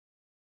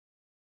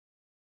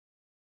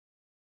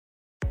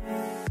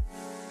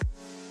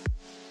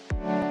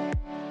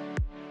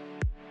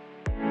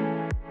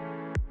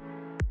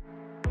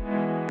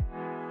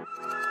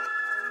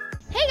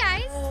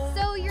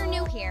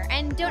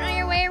don't know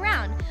your way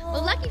around.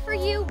 Well, lucky for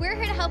you, we're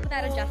here to help with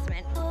that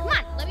adjustment. Come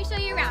on, let me show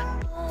you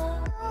around.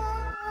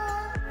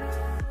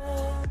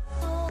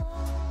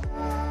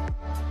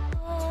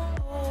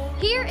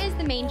 Here is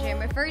the main gym,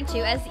 referred to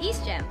as the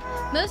East Gym.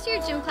 Most of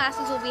your gym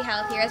classes will be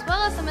held here, as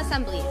well as some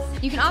assemblies.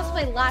 You can also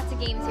play lots of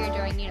games here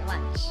during unit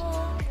lunch.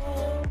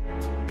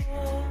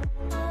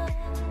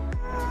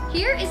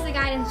 Here is the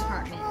guidance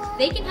department.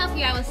 They can help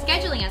you out with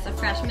scheduling as a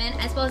freshman,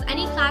 as well as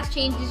any class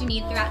changes you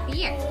need throughout the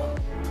year.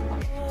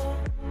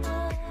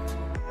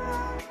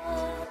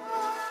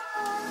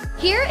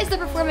 Here is the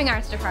Performing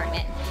Arts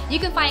Department. You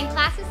can find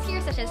classes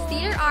here such as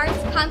theater arts,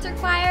 concert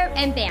choir,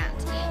 and band.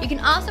 You can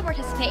also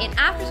participate in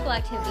after-school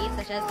activities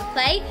such as the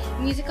play,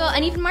 musical,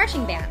 and even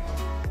marching band.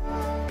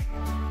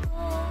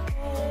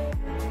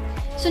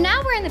 So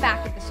now we're in the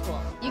back of the school.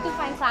 You can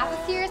find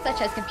classes here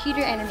such as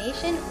computer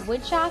animation,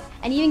 woodshop,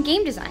 and even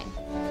game design.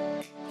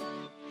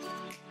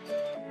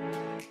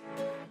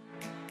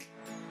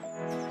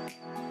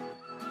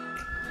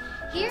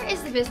 Here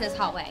is the business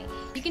hallway.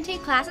 You can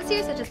take classes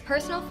here such as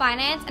personal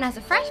finance, and as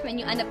a freshman,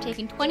 you end up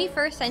taking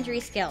 21st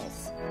century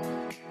skills.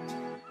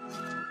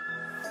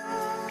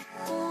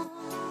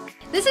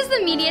 This is the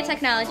media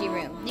technology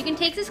room. You can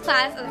take this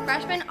class as a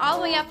freshman all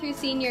the way up through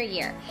senior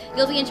year.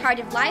 You'll be in charge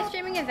of live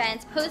streaming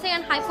events, posting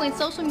on High Point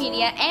social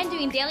media, and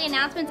doing daily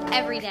announcements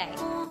every day.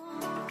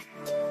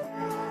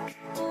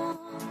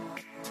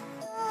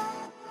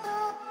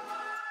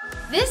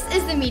 This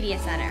is the Media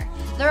Center.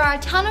 There are a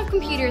ton of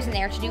computers in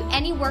there to do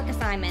any work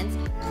assignments,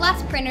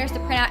 plus printers to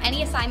print out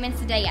any assignments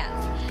the day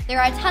of. There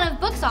are a ton of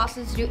books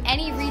also to do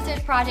any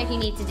research project you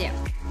need to do.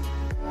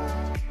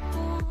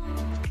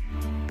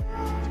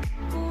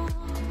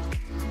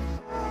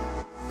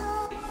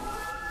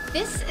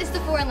 This is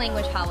the foreign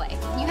language hallway.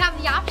 You have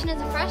the option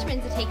as a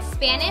freshman to take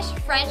Spanish,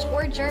 French,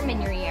 or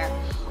German your year.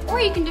 Or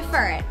you can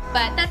defer it,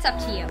 but that's up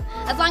to you,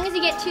 as long as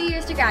you get 2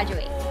 years to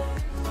graduate.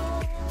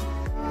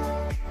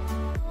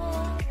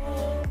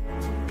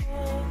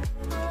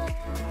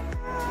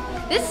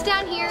 This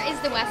down here is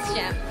the West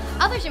Gym.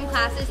 Other gym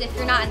classes, if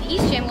you're not in the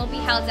East Gym, will be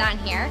held down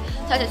here,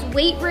 such as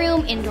weight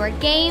room, indoor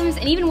games,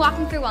 and even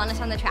walking through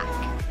wellness on the track.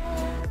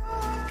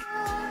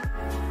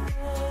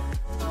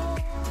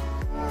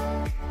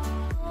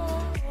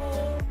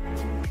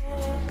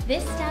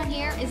 This down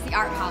here is the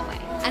art hallway.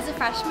 As a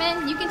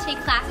freshman, you can take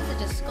classes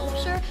such as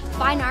sculpture,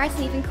 fine arts,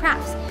 and even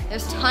crafts.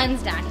 There's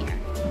tons down here.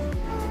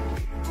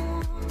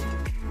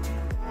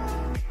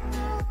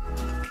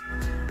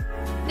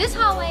 This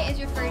hallway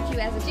is referred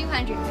to as the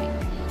 200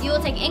 wing. You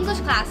will take English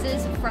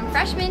classes from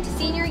freshman to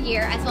senior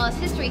year, as well as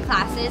history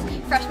classes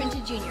freshman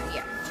to junior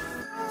year.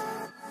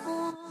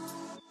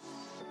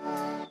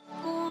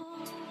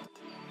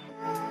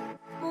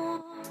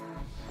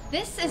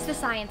 This is the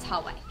science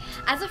hallway.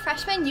 As a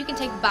freshman, you can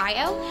take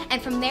bio,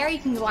 and from there you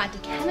can go on to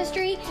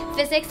chemistry,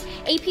 physics,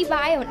 AP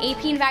Bio, and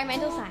AP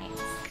Environmental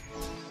Science.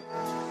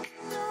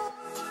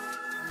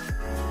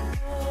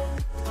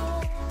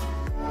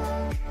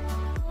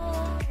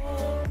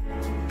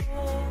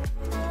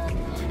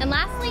 And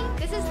lastly,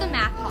 this is the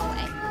math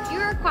hallway.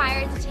 You're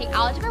required to take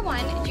Algebra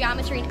 1,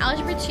 Geometry, and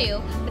Algebra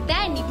 2, but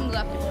then you can go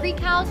up to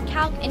pre-calc,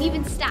 calc, and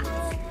even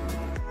stats.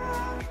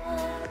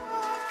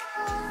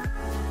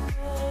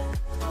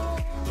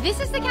 This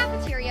is the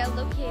cafeteria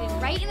located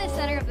right in the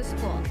center of the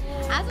school.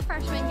 As a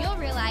freshman, you'll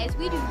realize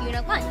we do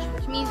unit lunch,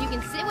 which means you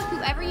can sit with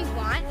whoever you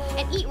want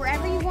and eat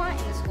wherever you want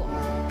in the school.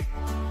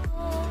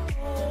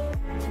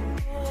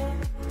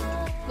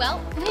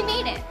 Well, we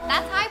made it.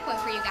 That's High Point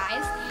for you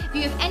guys. If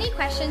you have any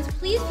questions,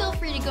 please feel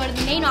free to go to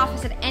the main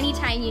office at any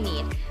time you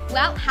need.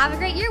 Well, have a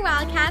great year,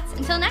 Wildcats.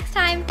 Until next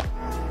time.